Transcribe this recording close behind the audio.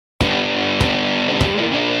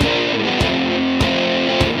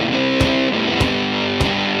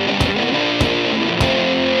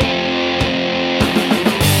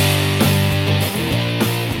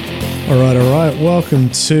All right. Welcome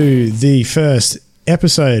to the first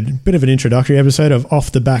episode, bit of an introductory episode of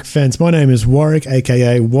Off the Back Fence. My name is Warwick,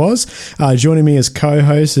 aka Woz. Joining me as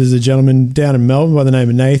co-host is a gentleman down in Melbourne by the name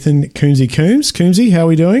of Nathan Coombsy Coombs. Coombsy, how are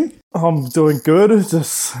we doing? I'm doing good,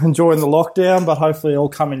 just enjoying the lockdown, but hopefully it'll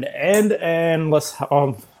come in the end, and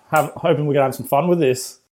hoping we're going to have some fun with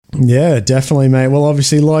this. Yeah, definitely, mate. Well,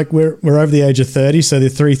 obviously, like we're over the age of 30, so the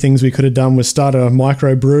three things we could have done was start a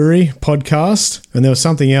microbrewery, podcast, and there was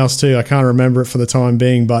something else too. I can't remember it for the time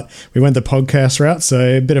being, but we went the podcast route,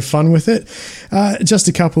 so a bit of fun with it. Just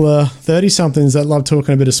a couple of 30-somethings that love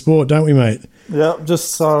talking a bit of sport, don't we, mate? Yeah,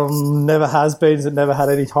 just never has-beens that never had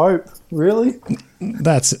any hope, really.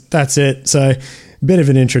 That's it. So, a bit of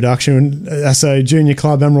an introduction. So, junior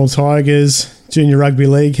club Emerald Tigers, junior rugby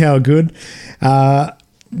league, how good.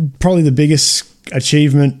 Probably the biggest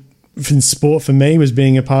achievement in sport for me was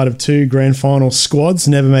being a part of two grand final squads.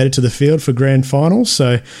 Never made it to the field for grand finals,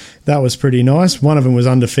 so that was pretty nice. One of them was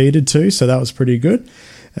undefeated too, so that was pretty good.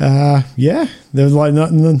 Yeah, they were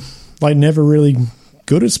like never really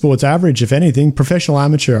good at sports, average, if anything. Professional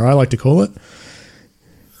amateur, I like to call it.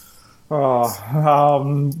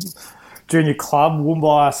 Junior club,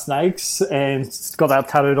 Woombaya Snakes, and got that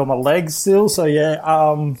tattooed on my legs still, so yeah.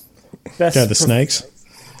 Go the Snakes.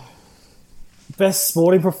 Best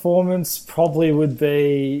sporting performance probably would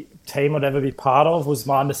be team I'd ever be part of was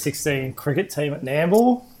my under-16 cricket team at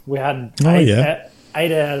Nambour. We had 8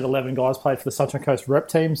 out of 11 guys played for the Sunshine Coast rep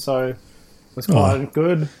team, so it was quite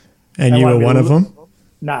good. And you were one of them?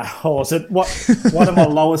 No, I wasn't. One of my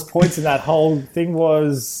lowest points in that whole thing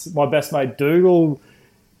was my best mate Dougal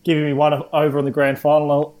giving me one over in the grand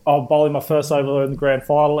final. I'm bowling my first over in the grand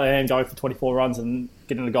final and going for 24 runs and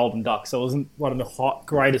getting the golden duck. So it wasn't one of the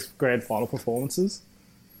greatest grand final performances.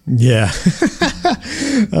 Yeah.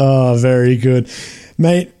 Oh, very good.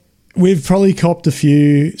 Mate, we've probably copped a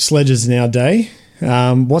few sledges in our day.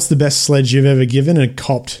 What's the best sledge you've ever given and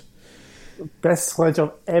copped? Best sledge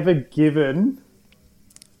I've ever given?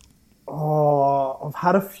 I've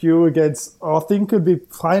had a few against... I think it'd be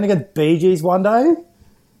playing against Bee Gees one day.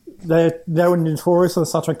 They were notorious on the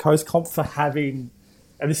Sunshine Coast comp for having,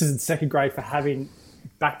 and this is in second grade, for having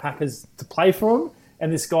backpackers to play for them.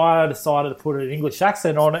 And this guy decided to put an English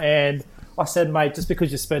accent on, and I said, mate, just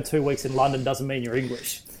because you spent 2 weeks in London doesn't mean you're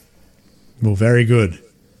English. Well, very good.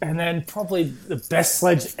 And then probably the best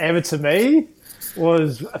sledge ever to me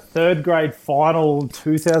was a third grade final in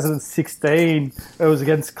 2016. It was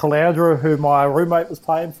against Caloundra, who my roommate was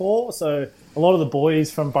playing for. So a lot of the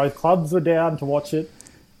boys from both clubs were down to watch it.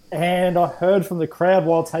 And I heard from the crowd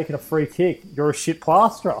while taking a free kick, "You're a shit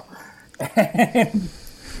plasterer." And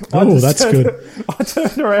that's good. I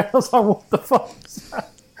turned around, I was like, what the fuck is that?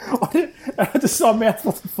 I just saw mouth,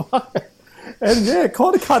 what the fuck? And yeah, it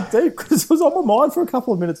kind of cut deep because it was on my mind for a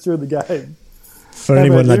couple of minutes during the game. For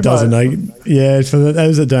anyone that doesn't know, for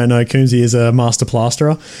those that don't know, Coombsy is a master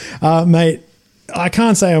plasterer. Mate, I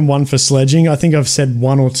can't say I'm one for sledging. I think I've said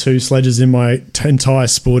one or two sledges in my entire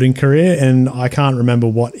sporting career, and I can't remember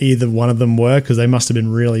what either one of them were because they must have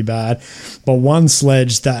been really bad. But one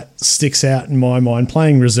sledge that sticks out in my mind,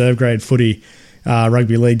 playing reserve grade footy,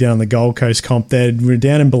 rugby league down on the Gold Coast comp there. We were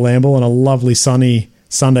down in Balamble on a lovely sunny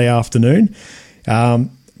Sunday afternoon.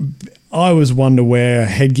 I was one to wear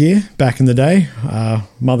headgear back in the day,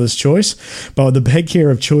 mother's choice. But the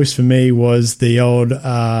headgear of choice for me was the old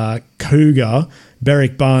Cougar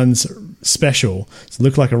Berwick Barnes Special. So it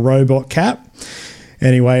looked like a robot cap.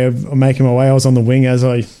 Anyway, I'm making my way. I was on the wing as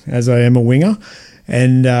I am a winger.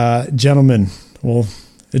 And gentleman, well,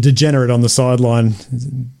 a degenerate on the sideline,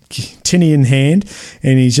 tinny in hand,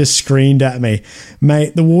 and he just screamed at me,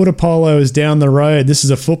 "Mate, the water polo is down the road. This is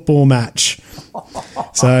a football match."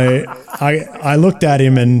 So I looked at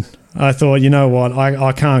him and I thought, you know what,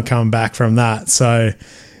 I can't come back from that. So,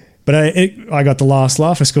 but I got the last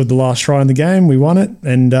laugh. I scored the last try in the game. We won it,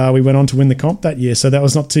 and we went on to win the comp that year. So that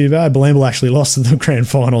was not too bad. Balamble actually lost in the grand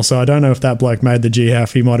final. So I don't know if that bloke made the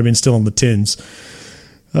GHAF. He might have been still on the tins.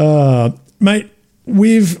 Mate,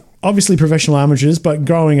 we've obviously professional amateurs, but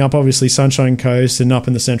growing up, obviously Sunshine Coast and up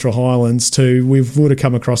in the Central Highlands too, we would have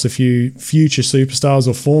come across a few future superstars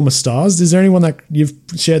or former stars. Is there anyone that you've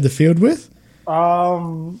shared the field with?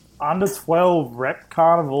 Under 12 rep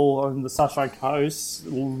carnival on the Sunshine Coast.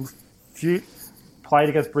 Played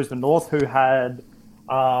against Brisbane North, who had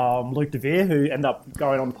Luke DeVere, who ended up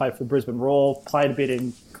going on to play for the Brisbane Roar. Played a bit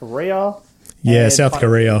in Korea. Yeah, South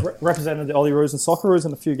Korea. Represented the Olyroos and Socceroos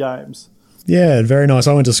in a few games. Yeah, very nice.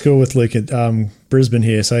 I went to school with Luke at Brisbane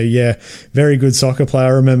here. So, yeah, very good soccer player. I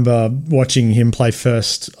remember watching him play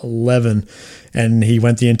first 11, and he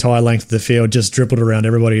went the entire length of the field, just dribbled around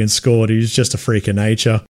everybody and scored. He was just a freak of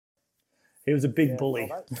nature. He was a big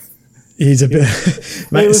bully. He's a bit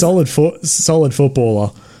mate, solid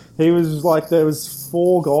footballer. He was like, there was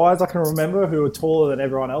 4 guys I can remember who were taller than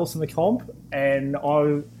everyone else in the comp, and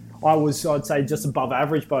I was, I'd say, just above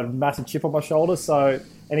average, but a massive chip on my shoulder. So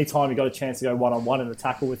anytime you got a chance to go one-on-one in the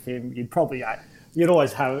tackle with him, you'd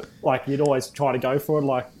always try to go for it,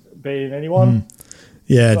 like beating anyone.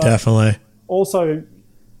 Yeah, but definitely. Also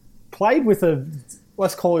played with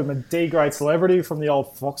let's call him a D-grade celebrity from the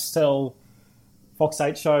old Fox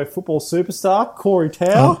 8 show, Football Superstar, Corey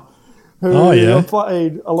Tower. Who I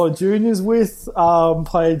played a lot of juniors with,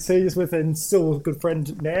 played seniors with, and still a good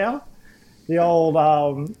friend now. The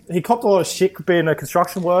old, he copped a lot of shit being a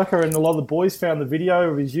construction worker, and a lot of the boys found the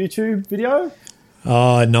video of his YouTube video.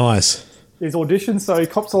 Oh, nice. His audition, so he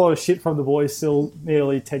cops a lot of shit from the boys still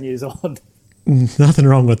nearly 10 years on. Nothing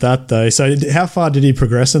wrong with that, though. So how far did he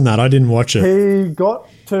progress in that? I didn't watch it. He got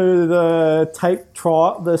to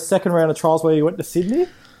the second round of trials where he went to Sydney.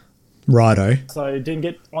 Righto. So he didn't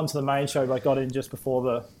get onto the main show, but got in just before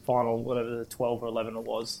the final, whatever, the 12 or 11 it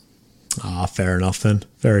was. Ah, fair enough then.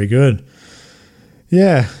 Very good.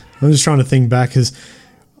 Yeah, I'm just trying to think back, because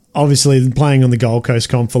obviously playing on the Gold Coast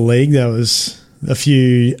comp for league, there was a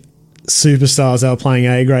few superstars that were playing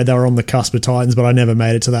A grade. They were on the cusp of Titans, but I never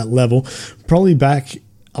made it to that level. Probably back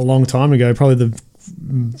a long time ago, probably the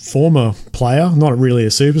former player, not really a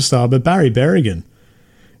superstar, but Barry Berrigan,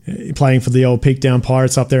 playing for the old Peak Down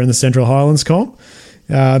Pirates up there in the Central Highlands comp.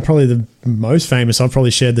 Probably the most famous I've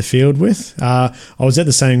probably shared the field with. I was at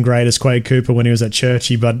the same grade as Quade Cooper when he was at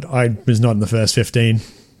Churchie, but I was not in the first 15.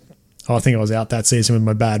 I think I was out that season with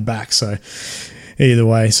my bad back, so either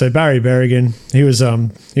way. So Barry Berrigan, he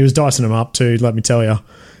was dicing him up too, let me tell you.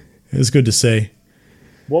 It was good to see.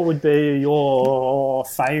 What would be your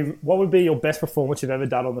what would be your best performance you've ever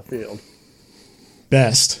done on the field?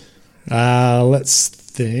 Best? Let's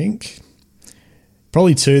think.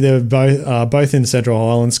 Probably 2. They were both in Central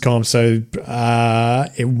Highlands comp, so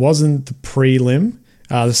it wasn't the prelim,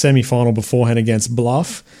 the semi-final beforehand against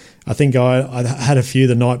Bluff. I think I had a few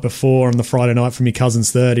the night before on the Friday night for my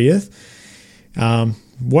cousin's 30th.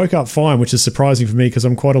 Woke up fine, which is surprising for me because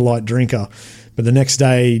I'm quite a light drinker. But the next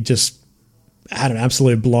day, just had an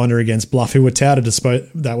absolute blinder against Bluff, who were touted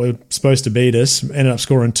that were supposed to beat us. Ended up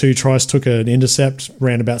scoring 2 tries, took an intercept,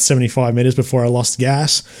 ran about 75 metres before I lost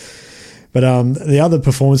gas. But the other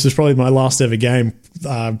performance was probably my last ever game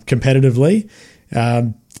competitively.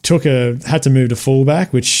 Had to move to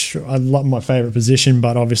fullback, which I love, my favourite position,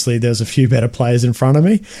 but obviously there's a few better players in front of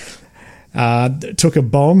me. Took a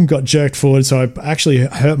bomb, got jerked forward, so I actually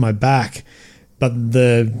hurt my back. But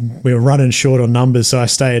we were running short on numbers, so I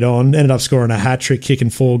stayed on. Ended up scoring a hat trick, kicking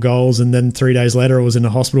 4 goals, and then 3 days later I was in the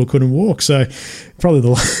hospital, couldn't walk. So probably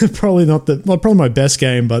my best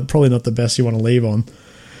game, but probably not the best you want to leave on.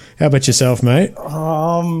 How about yourself, mate?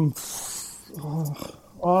 I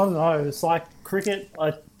don't know. It's like cricket.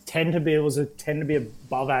 I tend to be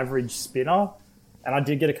above average spinner, and I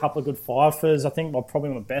did get a couple of good 5-fers. I think my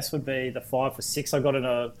best would be the 5 for 6 I got in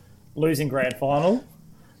a losing grand final.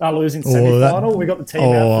 Losing semi-final. We got the team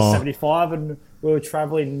out for 75, and we were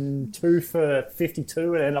travelling 2 for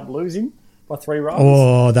 52 and ended up losing by 3 runs.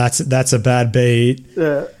 Oh, that's a bad beat.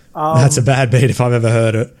 Yeah, that's a bad beat if I've ever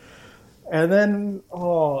heard it. And then,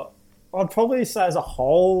 I'd probably say as a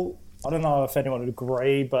whole, I don't know if anyone would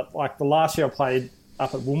agree, but like the last year I played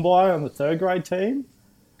up at Woombye on the 3rd grade team,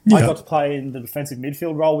 I got to play in the defensive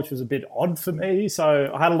midfield role, which was a bit odd for me.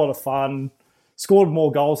 So I had a lot of fun, scored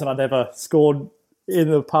more goals than I'd ever scored in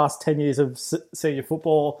the past 10 years of senior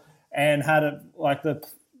football, and had the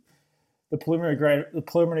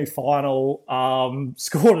preliminary final,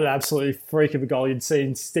 scored an absolutely freak of a goal. You'd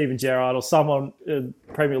seen Steven Gerrard or someone in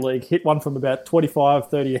Premier League hit one from about 25,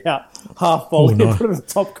 30 out, half volley, and put it in the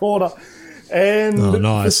top corner. And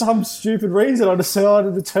for some stupid reason, I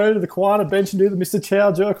decided to turn to the corner bench and do the Mr.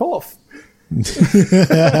 Chow jerk off.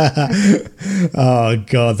 Oh,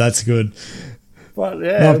 God, that's good. But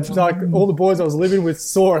yeah, like all the boys I was living with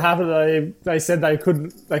saw it happen. They said they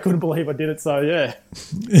couldn't believe I did it. So yeah,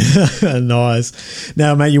 nice.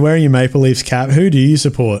 Now, mate, you're wearing your Maple Leafs cap. Who do you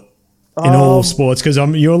support in all sports? Because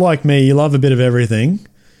you're like me, you love a bit of everything.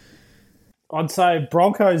 I'd say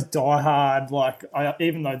Broncos diehard. Like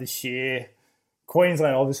even though this year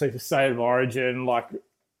Queensland obviously for state of origin. Like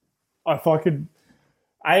if I could.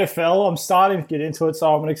 AFL, I'm starting to get into it,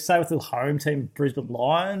 so I'm going to say with the home team, Brisbane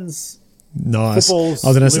Lions. Nice. I was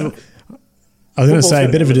going to say a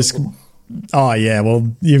bit of a Oh, yeah.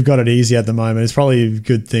 Well, you've got it easy at the moment. It's probably a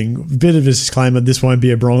good thing. A bit of a disclaimer, this won't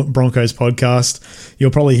be a Broncos podcast.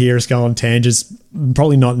 You'll probably hear us go on tangents.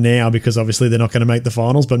 Probably not now because obviously they're not going to make the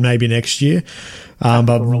finals, but maybe next year.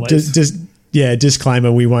 But yeah,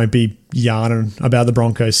 disclaimer, we won't be yarning about the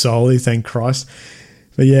Broncos solely, thank Christ.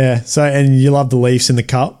 But yeah, so, and you love the Leafs in the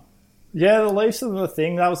Cup? Yeah, the Leafs are the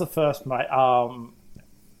thing. That was the first NHL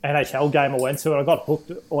game I went to, and I got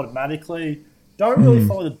hooked automatically. Don't really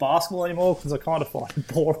follow the basketball anymore because I kind of find it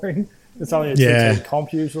boring. It's only a two-team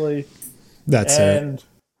comp usually. That's it. And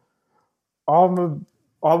I'm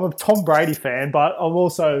a Tom Brady fan, but I'm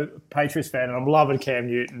also a Patriots fan, and I'm loving Cam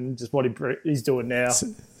Newton, just what he's doing now.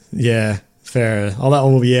 Yeah, fair.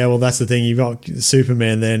 Well, that's the thing. You've got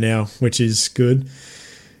Superman there now, which is good.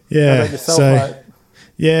 Yeah. How about yourself, mate?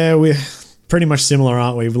 Yeah, we're pretty much similar,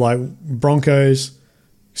 aren't we? Like Broncos,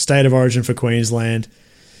 state of origin for Queensland.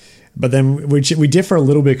 But then we differ a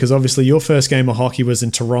little bit because obviously your first game of hockey was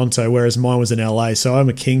in Toronto, whereas mine was in LA. So I'm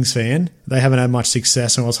a Kings fan. They haven't had much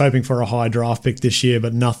success, and I was hoping for a high draft pick this year,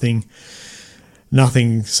 but nothing,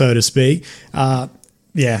 so to speak.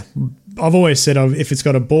 Yeah, I've always said if it's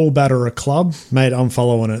got a ball, bat, or a club, mate, I'm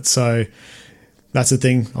following it. So that's the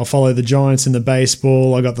thing. I'll follow the Giants in the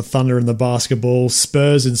baseball. I got the Thunder in the basketball.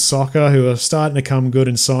 Spurs in soccer, who are starting to come good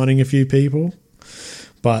and signing a few people.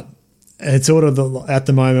 But it's sort of at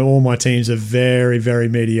the moment, all my teams are very, very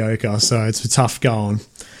mediocre. So it's a tough going.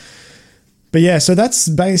 But yeah, so that's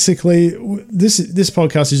basically this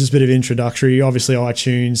podcast is just a bit of introductory. Obviously,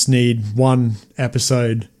 iTunes need one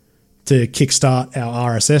episode to kickstart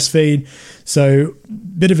our RSS feed. So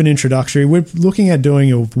bit of an introductory. We're looking at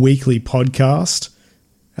doing a weekly podcast,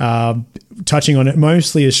 touching on it,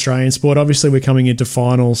 mostly Australian sport. Obviously, we're coming into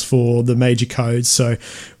finals for the major codes, so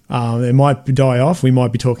it might die off. We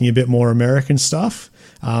might be talking a bit more American stuff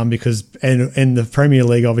because and the Premier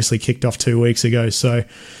League obviously kicked off 2 weeks ago. So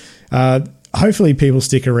hopefully people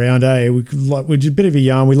stick around. We're just a bit of a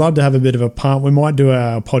yarn. We love to have a bit of a punt. We might do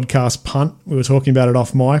our podcast punt. We were talking about it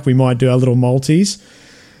off mic. We might do our little multis.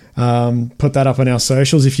 Put that up on our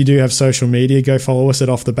socials. If you do have social media, go follow us at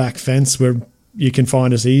Off the Back Fence, where you can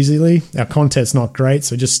find us easily. Our content's not great,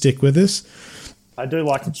 so just stick with us. I do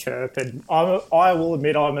like to chirp, and I will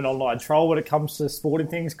admit I'm an online troll when it comes to sporting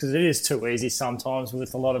things because it is too easy sometimes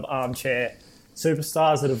with a lot of armchair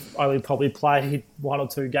superstars that have only probably played 1 or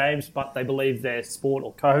 2 games, but they believe their sport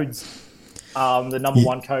or code's the number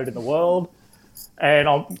one code in the world. And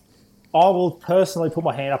I will personally put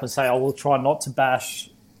my hand up and say I will try not to bash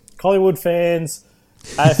Collingwood fans,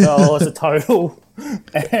 AFL as a total,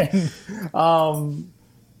 and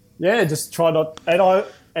just try not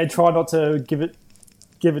to give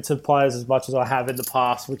it to players as much as I have in the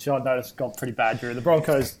past, which I noticed got pretty bad during the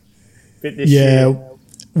Broncos bit this year.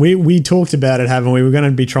 We talked about it, haven't we? We're going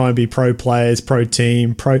to be trying to be pro players, pro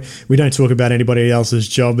team, we don't talk about anybody else's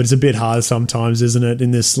job, but it's a bit hard sometimes, isn't it,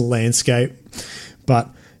 in this landscape? But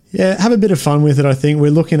yeah, have a bit of fun with it, I think.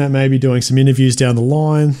 We're looking at maybe doing some interviews down the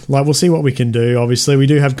line. Like, we'll see what we can do. Obviously, we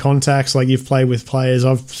do have contacts. Like, you've played with players.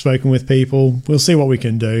 I've spoken with people. We'll see what we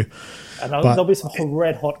can do. And there'll be some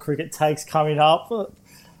red-hot cricket takes coming up.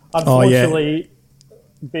 Unfortunately,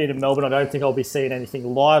 being in Melbourne, I don't think I'll be seeing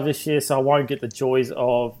anything live this year, so I won't get the joys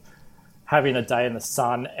of having a day in the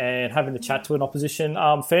sun and having to chat to an opposition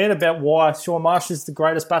fan about why Shaun Marsh is the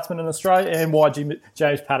greatest batsman in Australia and why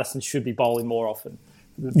James Patterson should be bowling more often.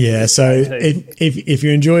 Yeah, so if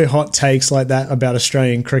you enjoy hot takes like that about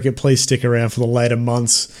Australian cricket, please stick around for the later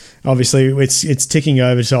months. Obviously, it's ticking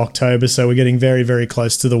over to October, so we're getting very, very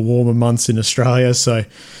close to the warmer months in Australia. So,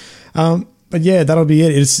 but yeah, that'll be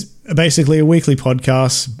it. It's basically a weekly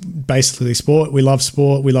podcast, basically sport. We love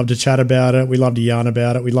to chat about it. We love to yarn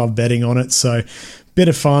about it. We love betting on it. So, bit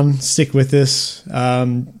of fun. Stick with us.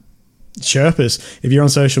 Chirp us. If you're on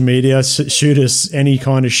social media, shoot us any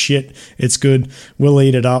kind of shit. It's good. We'll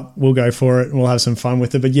eat it up. We'll go for it and we'll have some fun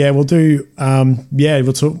with it. But yeah, we'll do,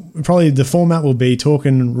 we'll talk. Probably the format will be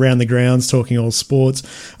talking around the grounds, talking all sports,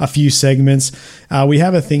 a few segments. We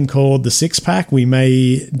have a thing called the Six Pack. We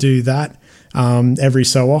may do that every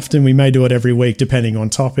so often. We may do it every week depending on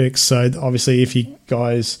topics. So obviously if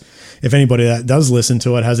anybody that does listen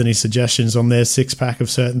to it has any suggestions on their six pack of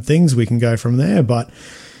certain things, we can go from there. But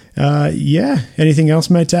anything else,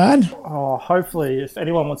 mate, to add? Oh, hopefully, if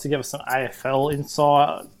anyone wants to give us some AFL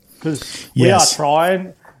insight, because we are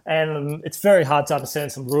trying, and it's very hard to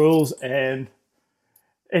understand some rules, and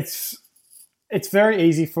it's very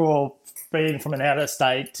easy for being from an out of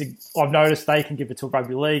state to. I've noticed they can give it to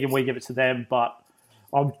rugby league, and we give it to them, but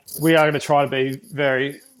we are going to try to be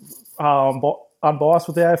very unbiased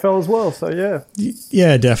with the AFL as well. So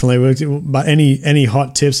yeah, definitely. But any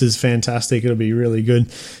hot tips is fantastic. It'll be really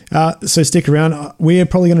good. So stick around. We are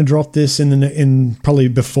probably going to drop this in probably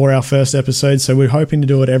before our first episode. So we're hoping to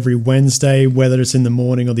do it every Wednesday, whether it's in the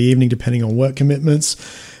morning or the evening, depending on work commitments.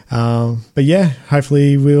 But yeah,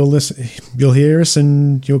 hopefully you'll hear us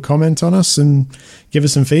and you'll comment on us and give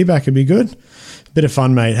us some feedback. It'd be good. Bit of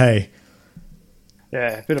fun, mate. Hey.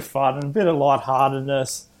 Yeah, a bit of fun and a bit of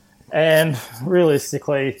lightheartedness. And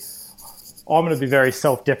realistically, I'm going to be very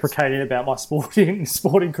self-deprecating about my sporting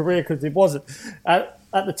career, because it wasn't at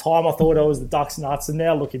the time. I thought I was the Ducks nuts, and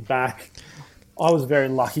now looking back, I was very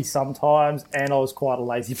lucky sometimes, and I was quite a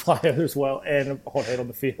lazy player as well, and a hothead on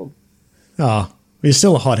the field. Oh, you're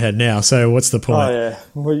still a hothead now, so what's the point? Oh yeah,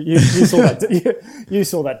 well, you saw that. You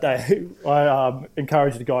saw that day. I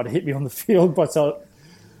encouraged the guy to hit me on the field, but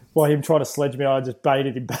by him trying to sledge me, I just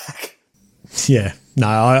baited him back. Yeah, no,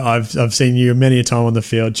 I've seen you many a time on the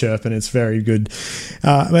field chirping. It's very good.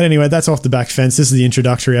 But anyway, that's Off the Back Fence. This is the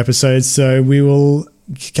introductory episode, so we will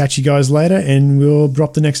catch you guys later, and we'll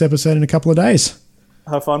drop the next episode in a couple of days.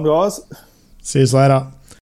 Have fun, guys. See you later.